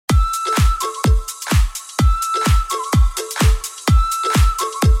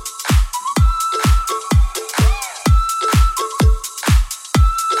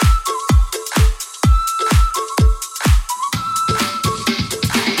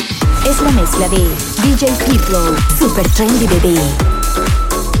es la mezcla de DJ P-Flow, Super Trendy Bebé.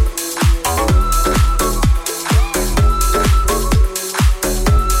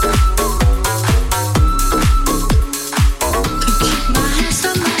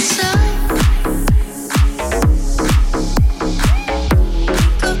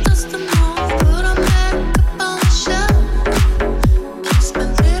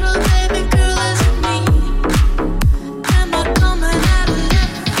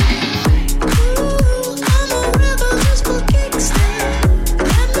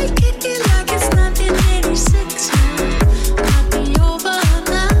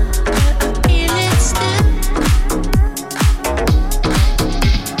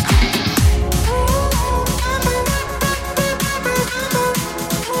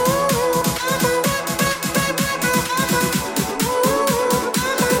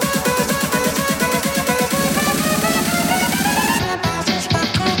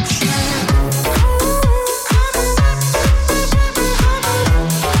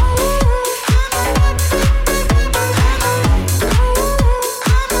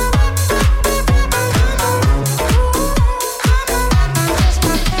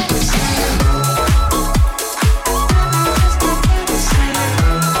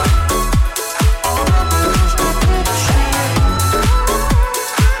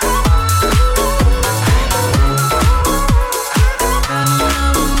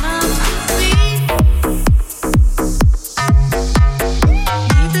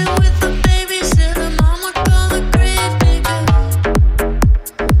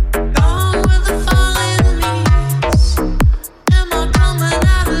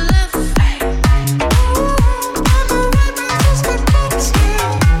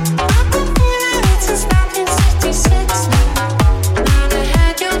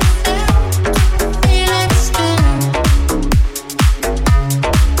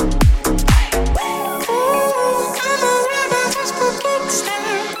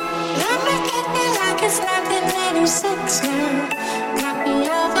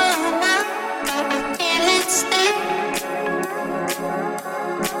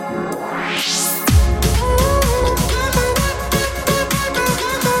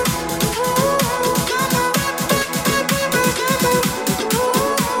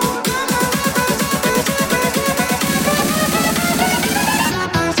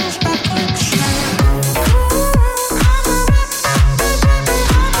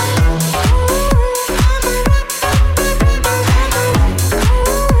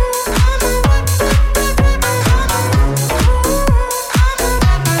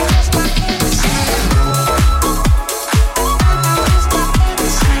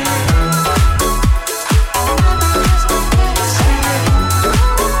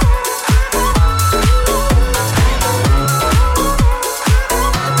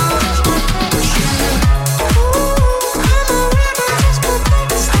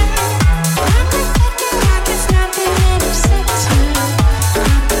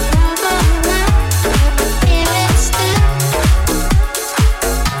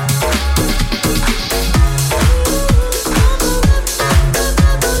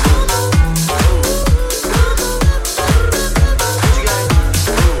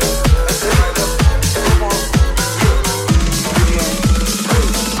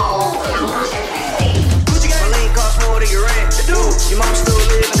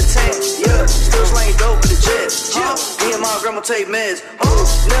 Take meds.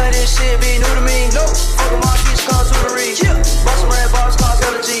 None of this shit be new to me. Fuck my keys, call tutory. Boss brand, boss, call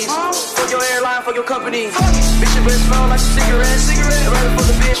allergies. Fuck your airline, fuck your company. Bitch, your breath smell like a cigarette. Rather fuck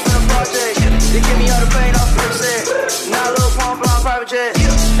a bitch from the project. They give me all the pain off the set. Now a little pump flying private jet.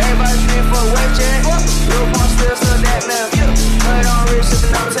 Everybody scream for a wave jet. Little pump still that man. Heard on rich,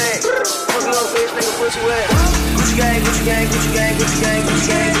 sippin' on tech. Fuck a little bitch, nigga, put you wet. Gucci gang, Gucci gang, Gucci gang, Gucci gang, Gucci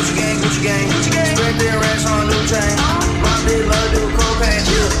gang, Gucci gang, Gucci gang, Gucci gang. Spread their racks on a new chain. My bitch love to do cocaine.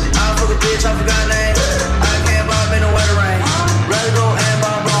 I fuck a bitch, I forgot name. I can't bob in the weather rain. Rather go and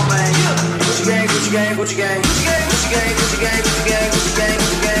bob on man. Gucci gang, Gucci gang, Gucci gang, Gucci gang, Gucci gang, Gucci gang, Gucci gang, Gucci gang,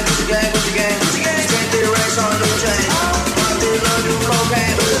 Gucci gang, Gucci gang, Gucci gang, Gucci gang. Spread their racks on a new chain. My bitch love to do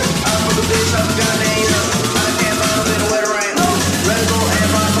cocaine. I fuck a bitch, I forgot name. I can't bob in the weather rain. Rather go and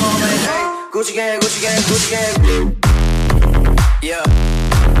bob on man. Gucci gang, Gucci gang, Gucci gang. Yeah.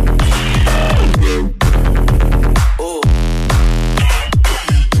 Ooh.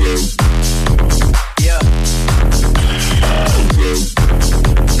 Yeah.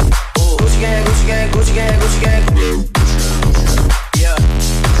 Ooh. Gucci gang, Gucci gang, Gucci gang, Gucci gang. Yeah.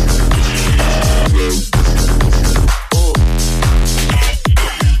 Ooh.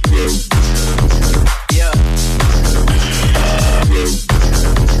 Yeah.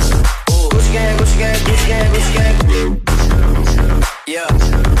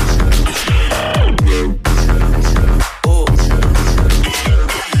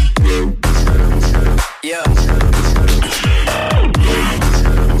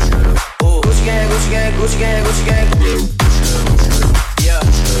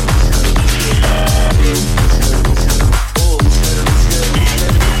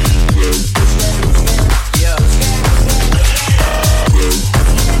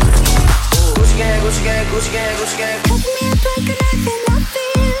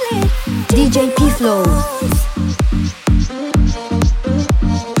 DJ P-Flow.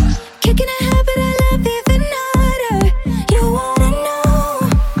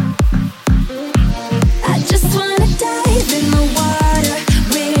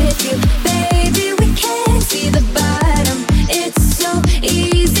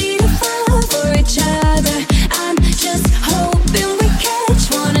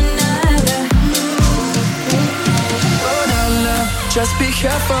 Just be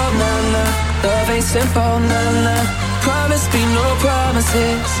careful, nah. Love ain't simple, nah. Promise me no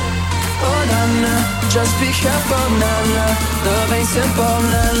promises. Oh, nah. Just be careful, nah. Love ain't simple,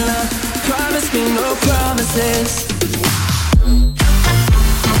 nah. Promise me no promises.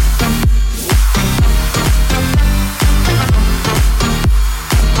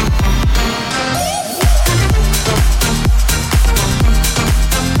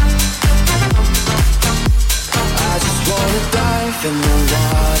 In the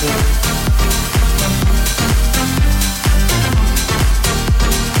water,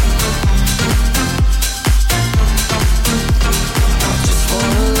 I just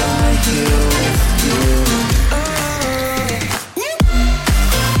wanna lie here with you.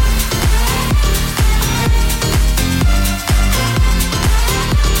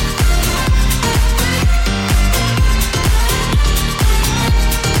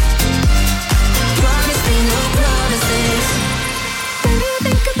 Promise me no promises.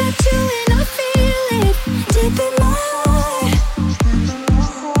 Think about you and I feel it deep in my heart.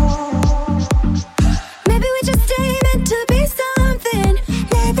 Maybe we just ain't meant to be something.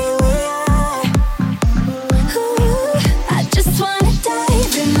 Maybe we are. Ooh, I just wanna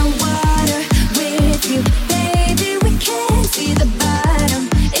dive in the water with you, baby. We can't see the bottom.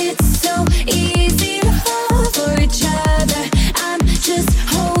 It's so easy to fall for each other. I'm just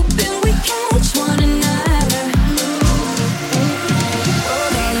hoping we catch one another.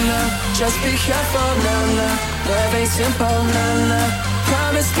 Just be careful, nah. Love ain't simple, nah.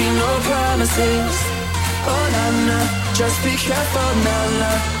 Promise me no promises. Oh, nah. Just be careful,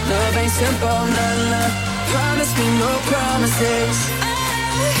 nah. Love ain't simple, nah. Promise me no promises.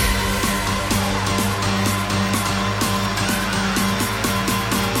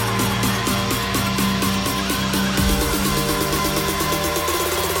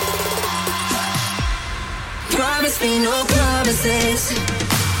 Promise me no promises.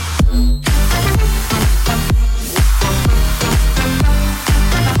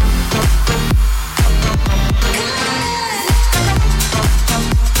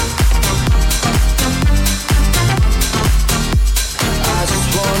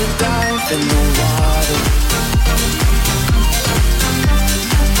 In the water,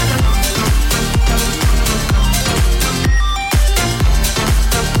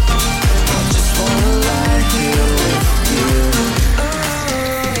 I just wanna lie here with you.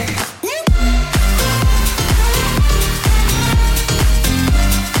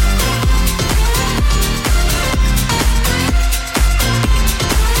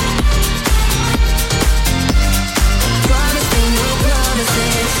 Promise me no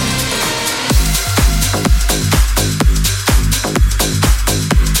promises.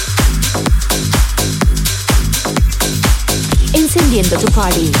 Encendiendo tu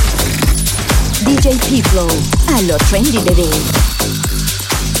party. DJ P-Flow, allo Trendy Baby.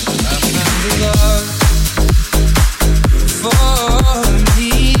 For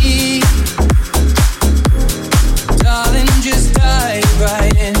me, darling, just dive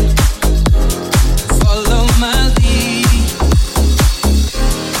right in. Follow my lead.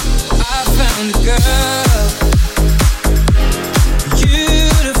 I found a girl,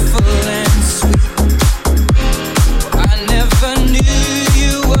 beautiful and sweet. I never knew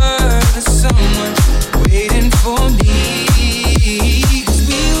you were the someone waiting for me. 'Cause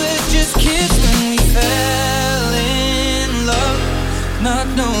we were just kids when we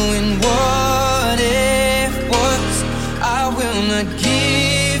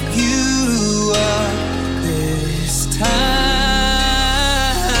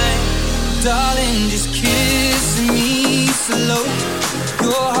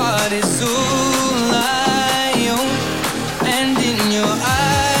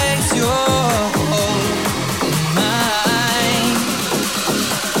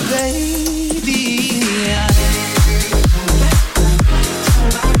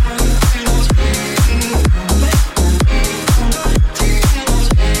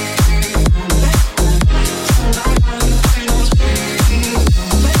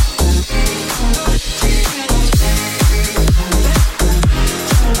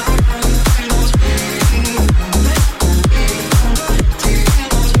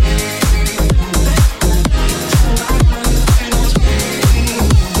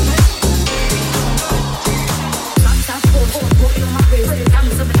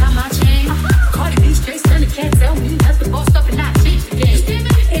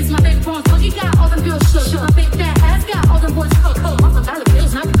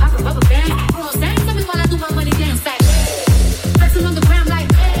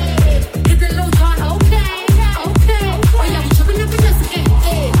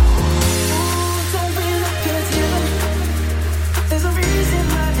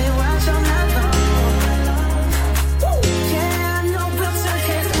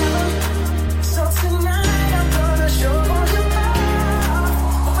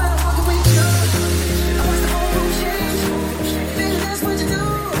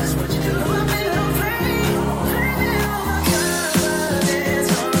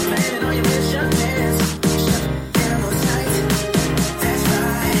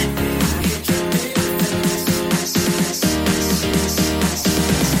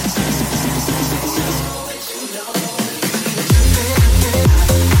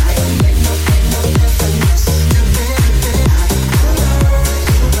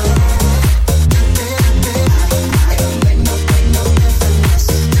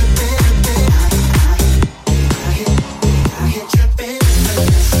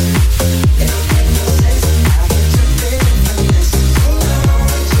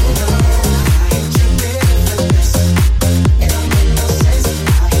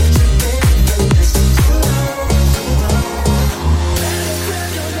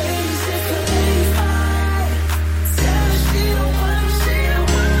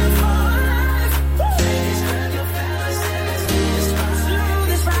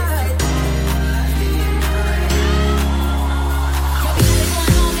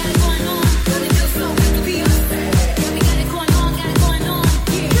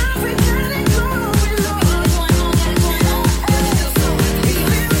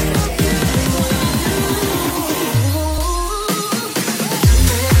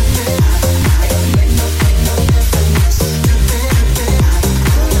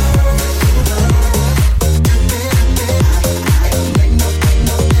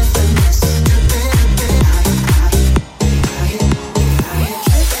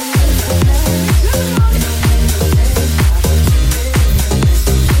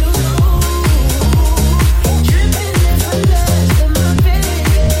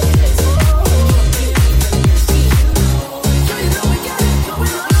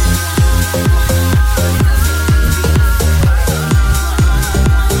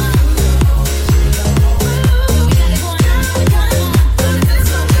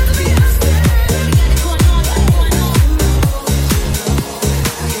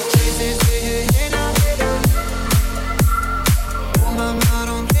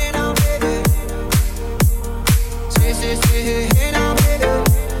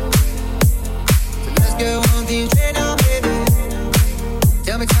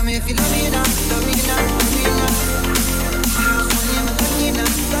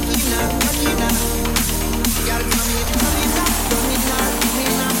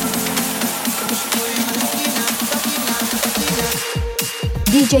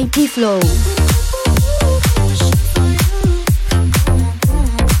DJ P-Flow.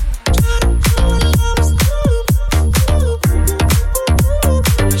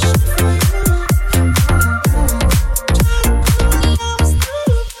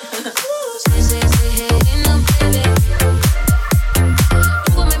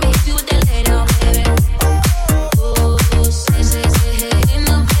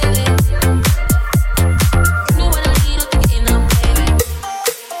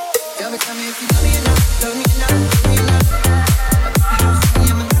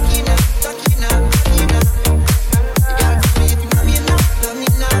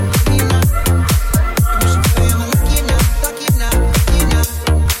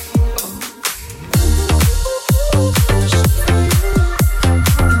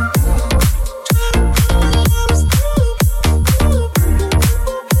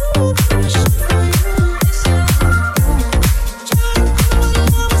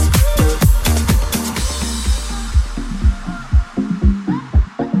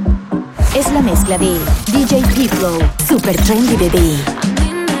 Es la mezcla de DJ P-Flow, Super Trendy Bebé.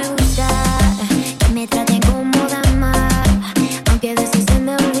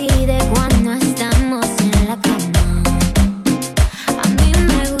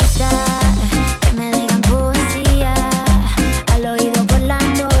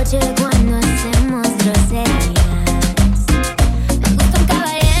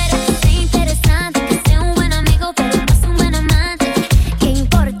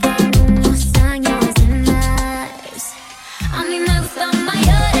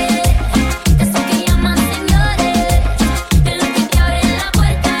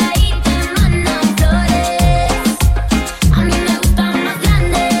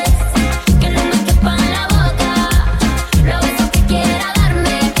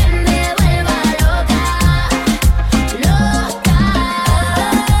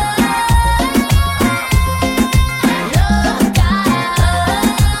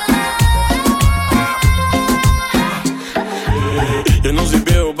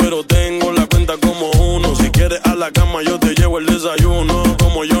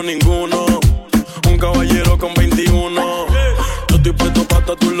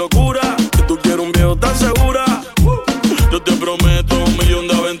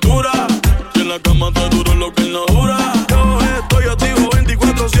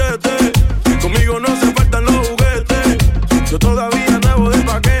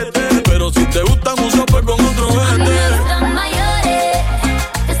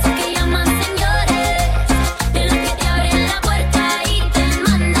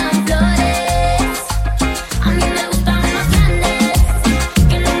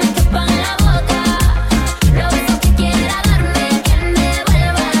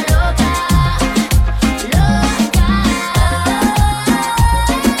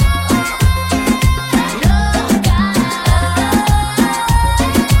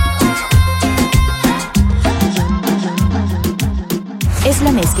 Es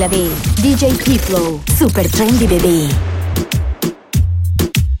la mezcla de DJ P-Flow, Super Trendy Bebé.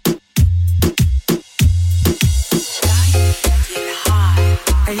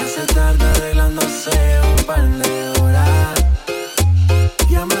 Ella se tarda arreglándose un par de horas.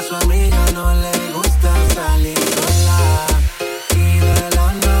 Llama a su amiga, no le gusta salir sola. Y de la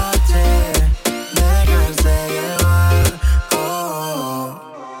noche dejarse llevar. Oh.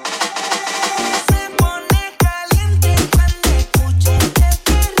 Se pone caliente cuando escucha este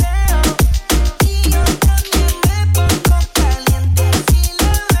perreo. Y yo también me pongo caliente si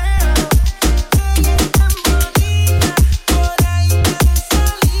la veo. Ella es tan bonita, por ahí tan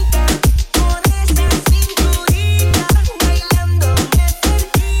solita, con esa cinturita.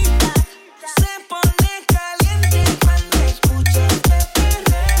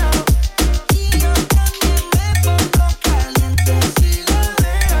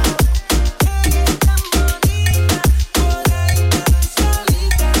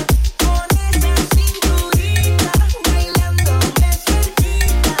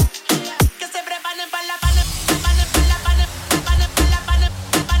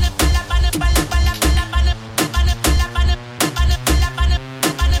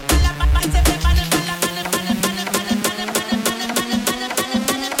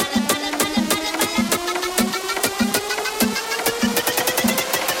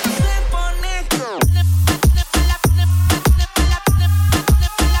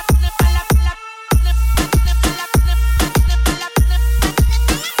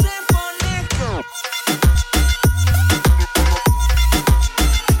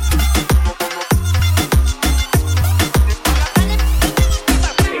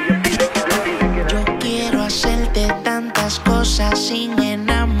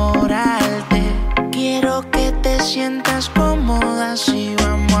 si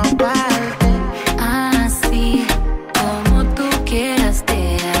vamos aparte. Así como tú quieras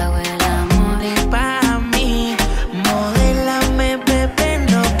te hago el amor. Y pa' mí, modélame, bebé,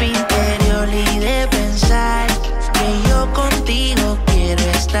 ropa interior y de pensar que yo contigo quiero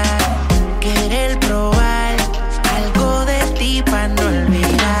estar. Querer probar algo de ti pa' no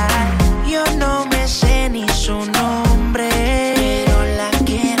olvidar. Yo no me sé ni su nombre, pero la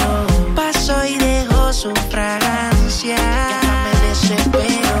quiero. Paso y dejo su fragancia, ya me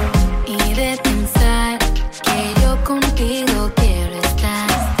desespero. Y de pensar que yo contigo quiero estar.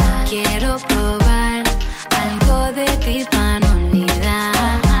 Quiero probar algo de ti para no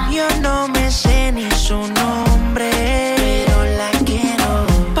olvidar. Yo no me sé ni su nombre, pero la quiero.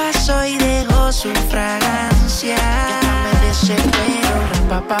 Paso y dejo su fragancia, ya me desespero.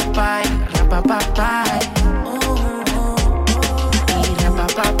 Rapapapay, rapapapay. Y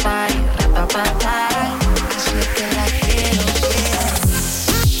rapapapay, rapapapay. Así es que la quiero,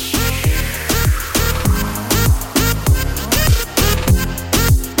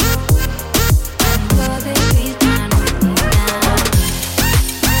 Algo de ti para no olvidar.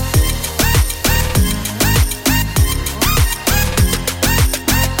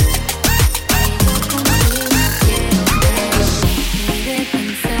 Y de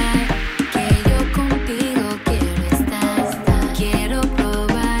pensar que yo contigo quiero estar. Quiero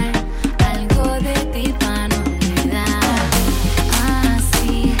probar algo de ti para no olvidar.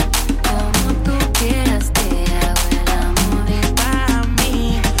 Así como tú quieras te hago el amor. y pa' mí,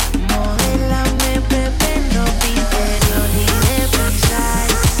 modélame, bebé, ropa interior y de pensar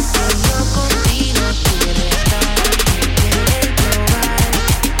que yo contigo quiero estar. Querer probar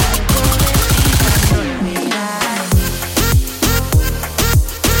algo de ti pa' no olvidar.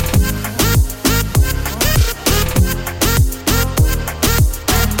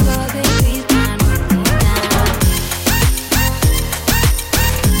 Algo de ti para no olvidar.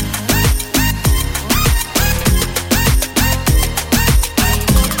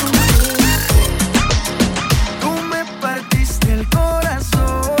 Tú me partiste el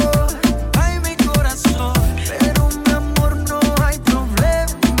corazón, ay mi corazón, pero mi amor no hay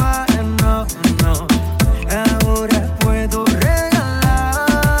problema, no, no. Ahora puedo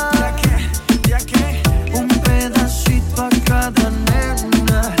regalar, ya que un pedacito a cada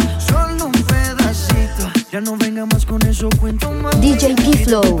nena, solo un pedacito. Ya no venga más con eso, cuento más. DJ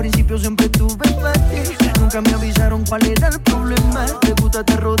P-Flow. Al principio siempre tuve para ti, nunca me avisaron cuál era el problema. Te gusta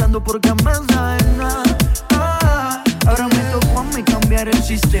estar rodando por camas ajenas. Ahora me tocó a mí cambiar el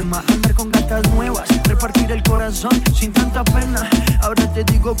sistema, andar con gatas nuevas, repartir el corazón sin tanta pena. Ahora te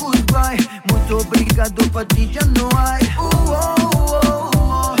digo goodbye, muy obrigado, pa' ti ya no hay.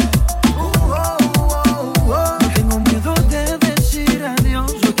 No tengo miedo de decir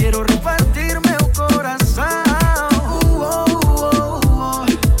adiós, yo quiero repartirme el corazón.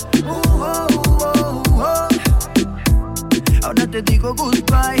 Ahora te digo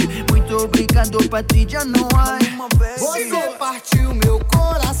goodbye, muito obrigado, pa' ti já não há. Você partiu meu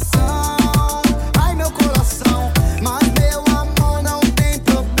coração, ai meu coração, mas meu amor não tem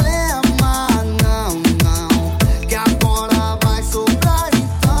problema, não, não, que agora vai sobrar,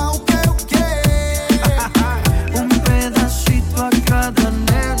 então quero o quê? Pedacito a cada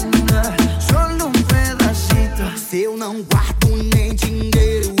nena, solo pedacito. Se eu não guardo nem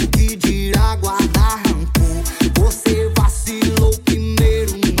dinheiro, que dirá guardar rancor? Você vacilou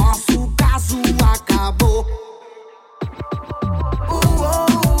primeiro, nosso caso acabou.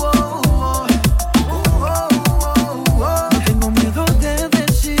 No tengo miedo de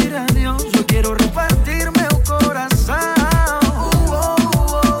decir adiós, yo quiero repartirme el corazón.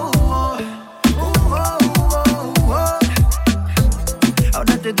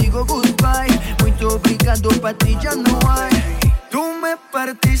 Ahora te digo goodbye, muito obrigado, pa' ti ya no hay. Tú me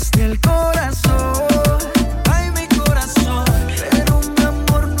partiste el corazón, ay mi corazón, pero mi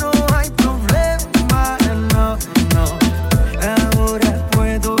amor no hay problema, no, no. Ahora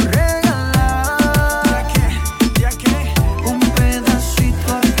puedo regalar, ya que un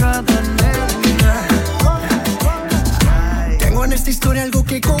pedacito a cada nena. Tengo en esta historia algo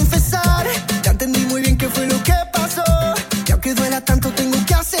que confesar, ya entendí muy bien qué fue lo que pasó, y aunque duela tanto tengo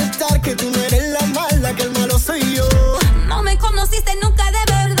que aceptar que tú no eres la mala, que el malo soy yo. No me conociste nunca de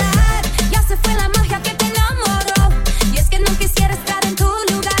verdad. Ya se fue la magia que te enamoró. Y es que no quisiera estar en tu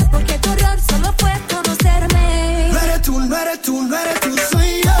lugar, porque tu error solo fue conocerme. No eres tú, no eres tú, no eres tú,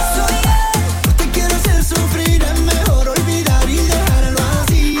 soy yo. No te quiero hacer sufrir, es mejor olvidar y dejarlo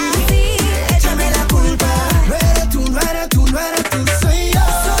así. Así, Échame la culpa. No eres tú, no eres tú, no eres tú, soy yo.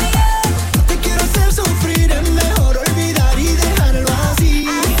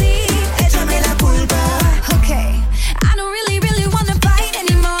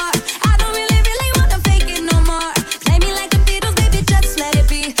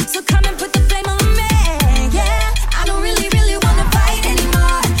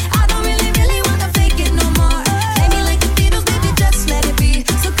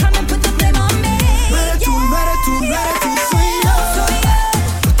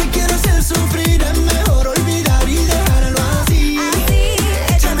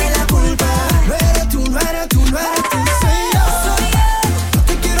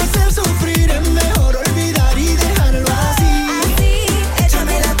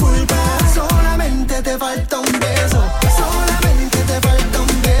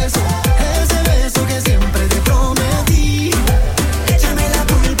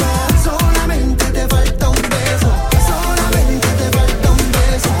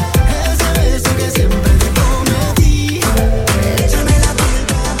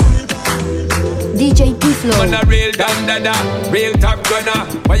 Canada, real top gunner.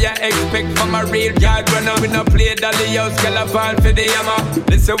 What you expect from a real yard runner? We no play dolly house, girl a fall for the hammer.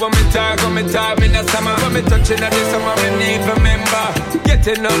 Listen when me talk, me the summer. When me touching at the summer, me need remember.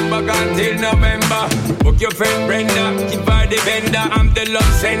 Getting up back until November. Book your friend Brenda, give her the vendor. I'm the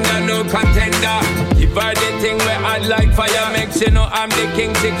love sender, no contender. Give her the thing where I like fire. Make sure know I'm the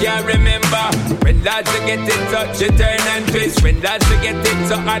king, she can't remember. When lads get it touch, she turn and twist. When lads get it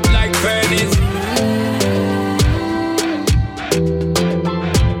so hot like furnace.